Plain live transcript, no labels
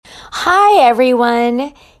Hi,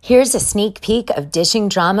 everyone. Here's a sneak peek of Dishing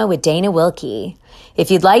Drama with Dana Wilkie.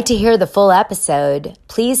 If you'd like to hear the full episode,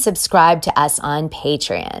 please subscribe to us on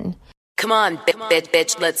Patreon. Come on,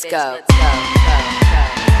 bitch, let's go.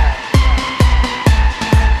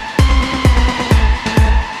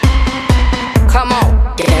 Come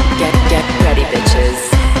on, get ready,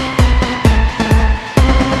 bitches.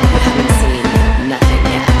 You haven't seen nothing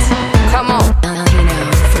yet. Come on. Valentino,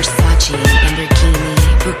 Versace, Lamborghini,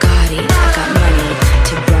 Bugatti. I got money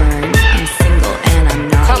to burn. I'm single and I'm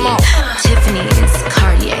naughty. Come on. Tiffany's,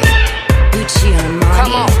 Cartier, Gucci, Armani.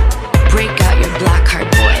 Come on. Break out your black card,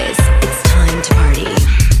 boys. It's time to party.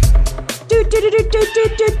 Doot, doot, doot, doot,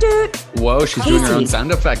 doot, doot, doot. Whoa, she's doing her own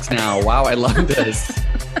sound effects now. Wow, I love this.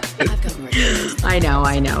 I've got more news. I know.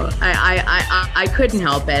 I couldn't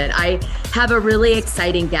help it. I have a really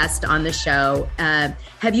exciting guest on the show.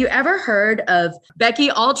 Have you ever heard of Becky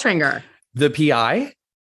Altringer? The PI?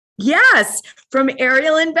 Yes, from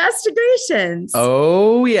Aerial Investigations.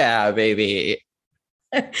 Oh, yeah, baby.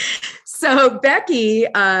 So Becky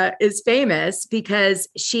is famous because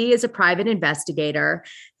she is a private investigator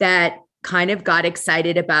that kind of got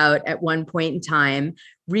excited about, at one point in time,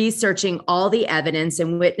 researching all the evidence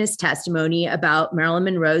and witness testimony about Marilyn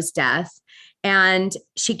Monroe's death. And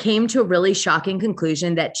she came to a really shocking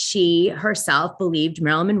conclusion that she herself believed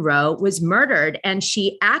Marilyn Monroe was murdered. And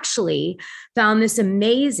she actually found this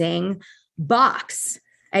amazing box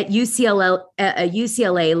at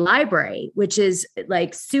UCLA library, which is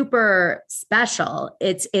like super special.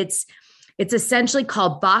 It's essentially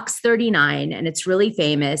called Box 39, and it's really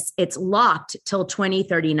famous. It's locked till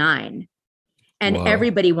 2039. And Whoa.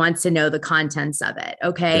 Everybody wants to know the contents of it.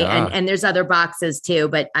 Okay. Yeah. And there's other boxes too,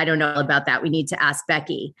 but I don't know about that. We need to ask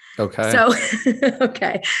Becky. Okay. So,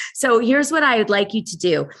 okay. So here's what I would like you to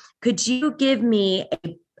do. Could you give me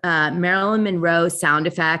a Marilyn Monroe sound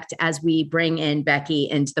effect as we bring in Becky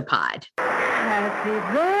into the pod? Happy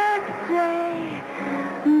birthday,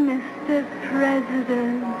 Mr.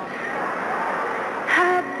 President.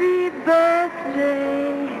 Happy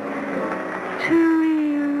birthday to you.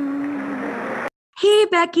 Hey,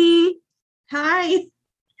 Becky. Hi.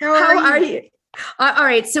 How are you? All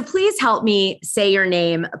right. So please help me say your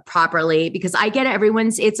name properly, because I get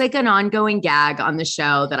it's like an ongoing gag on the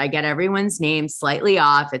show that I get everyone's name slightly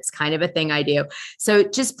off. It's kind of a thing I do. So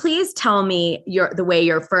just please tell me the way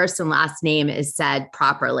your first and last name is said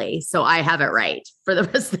properly, so I have it right for the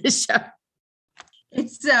rest of the show.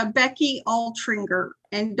 It's Becky Altringer.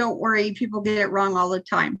 And don't worry, people get it wrong all the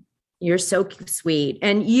time. You're so sweet.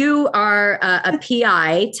 And you are a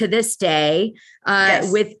PI to this day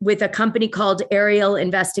Yes. with a company called Aerial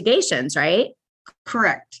Investigations, right?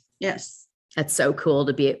 Correct. Yes. That's so cool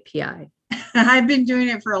to be a PI. I've been doing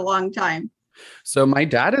it for a long time. So my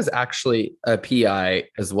dad is actually a PI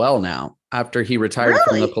as well now. After he retired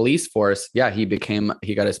from the Really? police force, yeah, he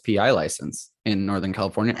got his PI license in Northern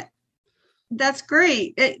California. That's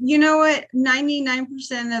great. You know what?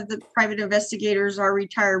 99% of the private investigators are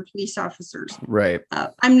retired police officers. Right.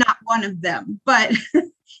 I'm not one of them, but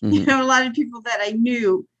you Mhm. know, a lot of people that I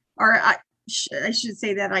knew I should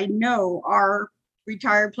say that I know are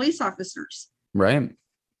retired police officers. Right.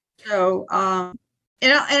 So, and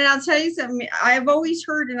I'll tell you something. I've always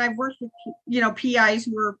heard, and I've worked with, PIs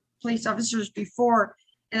who were police officers before,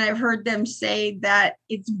 and I've heard them say that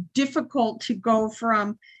it's difficult to go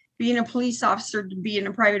from being a police officer to being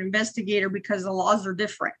a private investigator because the laws are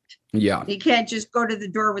different. Yeah. You can't just go to the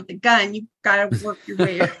door with the gun. You've got to work your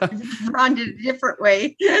way around it a different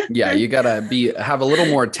way. Yeah. You gotta have a little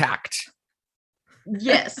more tact.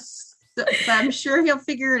 Yes. So, but I'm sure he'll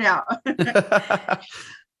figure it out.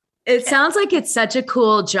 It sounds like it's such a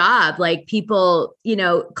cool job. Like people,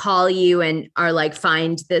 call you and are like,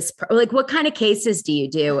 find this, like what kind of cases do you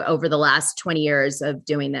do over the last 20 years of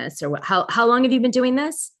doing this? Or how long have you been doing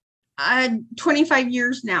this? 25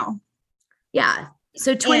 years now. Yeah.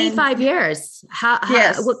 So 25 years.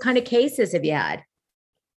 Yes. What kind of cases have you had?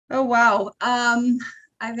 Oh, wow.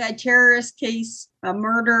 I've had terrorist case, a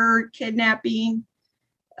murder, kidnapping,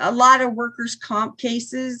 a lot of workers' comp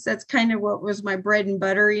cases. That's kind of what was my bread and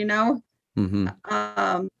butter, Mm-hmm.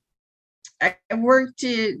 I worked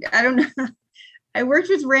I worked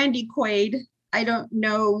with Randy Quaid. I don't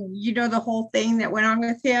know, the whole thing that went on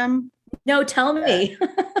with him. No, tell me.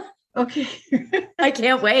 Okay. I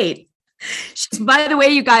can't wait. By the way,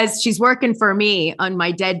 you guys, she's working for me on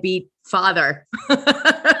my deadbeat father.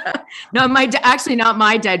 No, actually not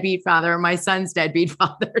my deadbeat father, my son's deadbeat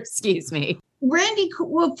father. Excuse me.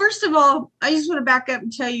 Well, first of all, I just want to back up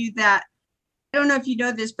and tell you that I don't know if you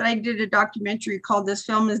know this, but I did a documentary called This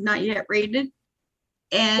Film Is Not Yet Rated.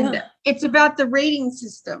 And it's about the rating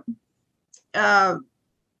system. the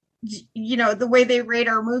way they rate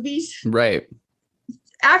our movies. Right.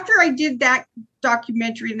 After I did that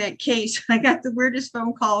documentary in that case, I got the weirdest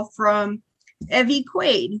phone call from Evie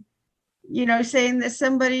Quaid, saying that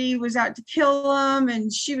somebody was out to kill him,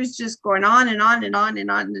 and she was just going on and on and on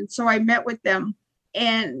and on. And so I met with them,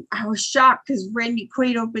 and I was shocked because Randy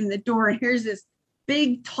Quaid opened the door, and here's this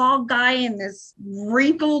big, tall guy in this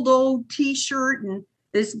wrinkled old t-shirt and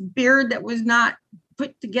this beard that was not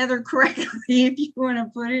put together correctly, if you want to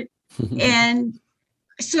put it. And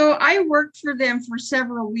so I worked for them for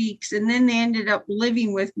several weeks, and then they ended up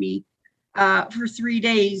living with me for 3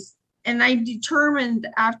 days. And I determined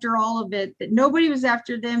after all of it that nobody was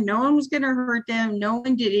after them. No one was going to hurt them. No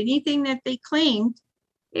one did anything that they claimed.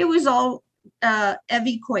 It was all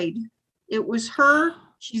Evie Quaid. It was her.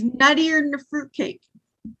 She's nuttier than a fruitcake.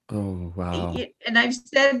 Oh, wow. And I've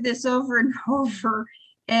said this over and over.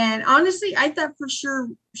 And honestly, I thought for sure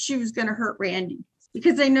she was going to hurt Randy,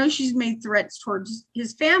 because I know she's made threats towards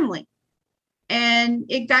his family. And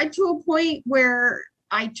it got to a point where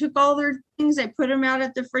I took all their things, I put them out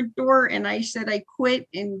at the front door, and I said, I quit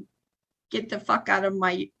and get the fuck out of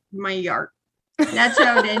my yard. That's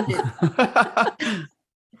how it ended.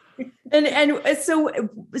 And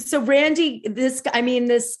so Randy, this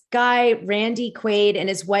guy, Randy Quaid, and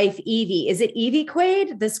his wife, Evie. Is it Evie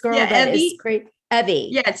Quaid? This girl that Evie? Is great. Evie.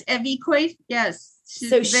 Yes, Evie Quaid. Yes.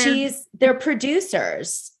 They're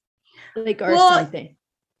producers, something.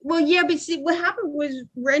 Well, yeah, but see, what happened was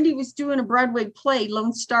Randy was doing a Broadway play,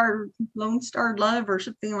 Lone Star Love or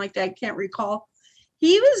something like that. I can't recall.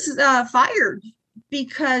 He was fired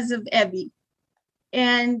because of Evie.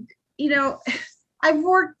 And, I've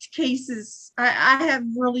worked cases. I have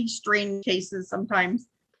really strange cases sometimes.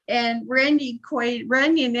 And Randy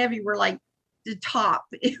and Evie were like the top.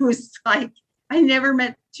 It was like, I never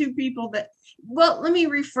met two people well, let me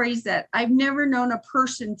rephrase that. I've never known a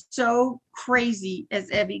person so crazy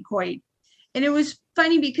as Evie Quaid. And it was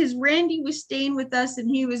funny because Randy was staying with us, and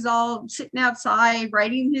he was all sitting outside,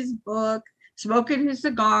 writing his book, smoking his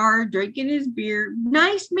cigar, drinking his beer.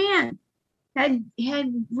 Nice man. Had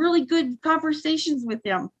really good conversations with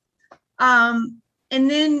him. And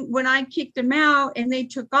then when I kicked him out and they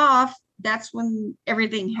took off, that's when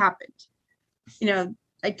everything happened.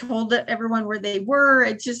 I told everyone where they were.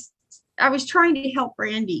 I was trying to help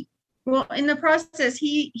Randy. Well, in the process,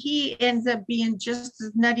 he ends up being just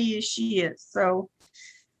as nutty as she is. So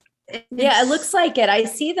yeah, it looks like it. I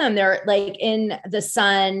see them. They're like in the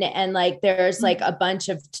sun, and like there's like a bunch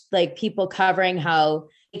of like people covering how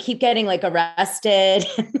they keep getting like arrested.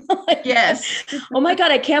 Yes. Oh my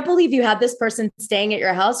God, I can't believe you had this person staying at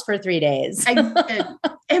your house for 3 days. I did.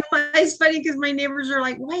 And it's funny because my neighbors are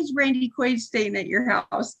like, why is Randy Quaid staying at your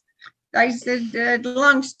house? I said,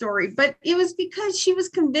 long story, but it was because she was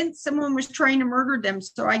convinced someone was trying to murder them.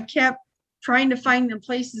 So I kept trying to find them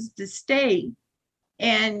places to stay.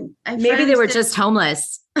 And maybe they were just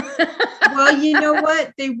homeless. Well, you know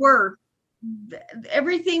what? They were.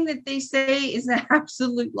 Everything that they say is an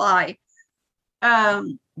absolute lie.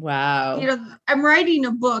 Wow. I'm writing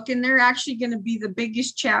a book, and they're actually going to be the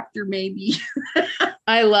biggest chapter, maybe.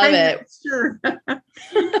 I love it. Sure.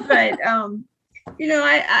 But,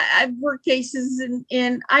 I've worked cases,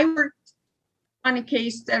 and I worked on a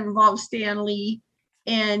case that involved Stan Lee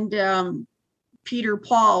and Peter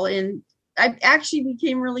Paul. And I actually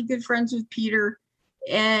became really good friends with Peter,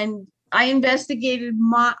 and I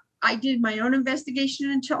did my own investigation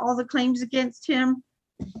into all the claims against him.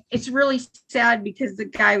 It's really sad because the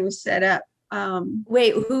guy was set up.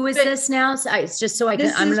 Wait, who is this now? It's just so I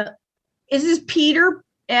can. This is Peter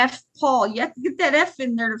F. Paul. You have to get that F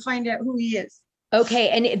in there to find out who he is. Okay,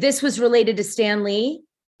 and this was related to Stan Lee?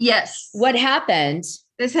 Yes. What happened?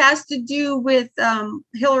 This has to do with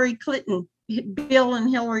Hillary Clinton, Bill and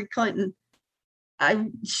Hillary Clinton.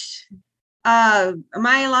 Am I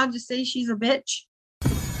allowed to say she's a bitch?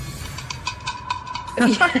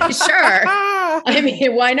 Sure. I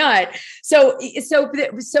mean, why not? So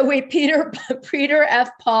wait, Peter F.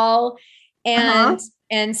 Paul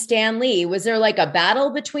and Stan Lee, was there like a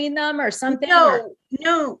battle between them or something?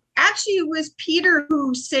 No. Actually, it was Peter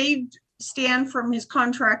who saved Stan from his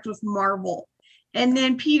contract with Marvel. And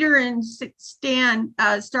then Peter and Stan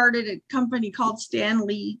started a company called Stan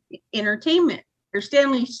Lee Entertainment, or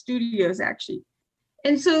Stan Lee Studios, actually.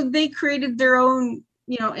 And so they created their own,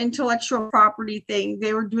 intellectual property thing.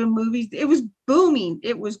 They were doing movies. It was booming.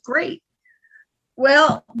 It was great.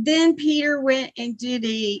 Well, then Peter went and did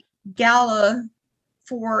a gala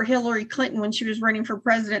for Hillary Clinton when she was running for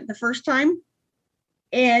president the first time.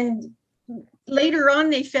 And later on,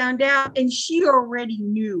 they found out, and she already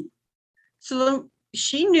knew. So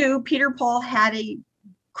she knew Peter Paul had a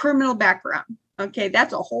criminal background. Okay,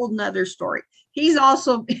 that's a whole nother story. He's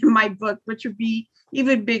also in my book, which would be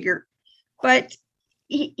even bigger. But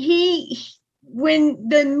he when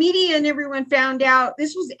the media and everyone found out,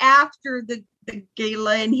 this was after the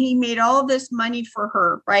gala, and he made all this money for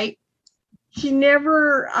her, right? She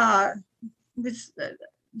never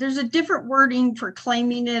there's a different wording for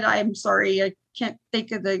claiming it. I'm sorry, I can't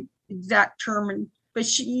think of the exact term,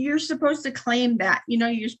 but you're supposed to claim that. You know,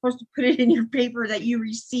 you're supposed to put it in your paper that you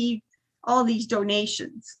received all these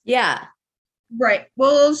donations. Yeah. Right.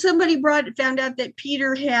 Well, somebody found out that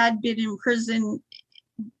Peter had been in prison.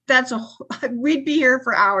 We'd be here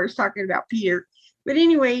for hours talking about Peter. But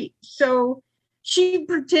anyway, so she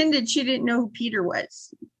pretended she didn't know who Peter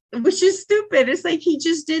was, which is stupid. It's like, he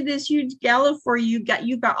just did this huge gala for you.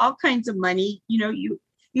 You got all kinds of money. You know,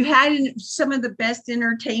 you had some of the best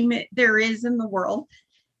entertainment there is in the world.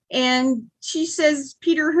 And she says,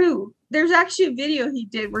 Peter who? There's actually a video he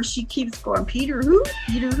did where she keeps going, Peter who?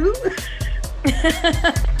 Peter who?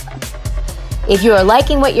 If you are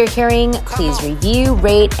liking what you're hearing, please review,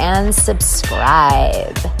 rate, and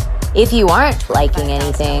subscribe. If you aren't liking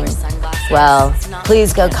anything, well,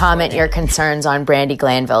 please go comment your concerns on Brandi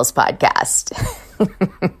Glanville's podcast.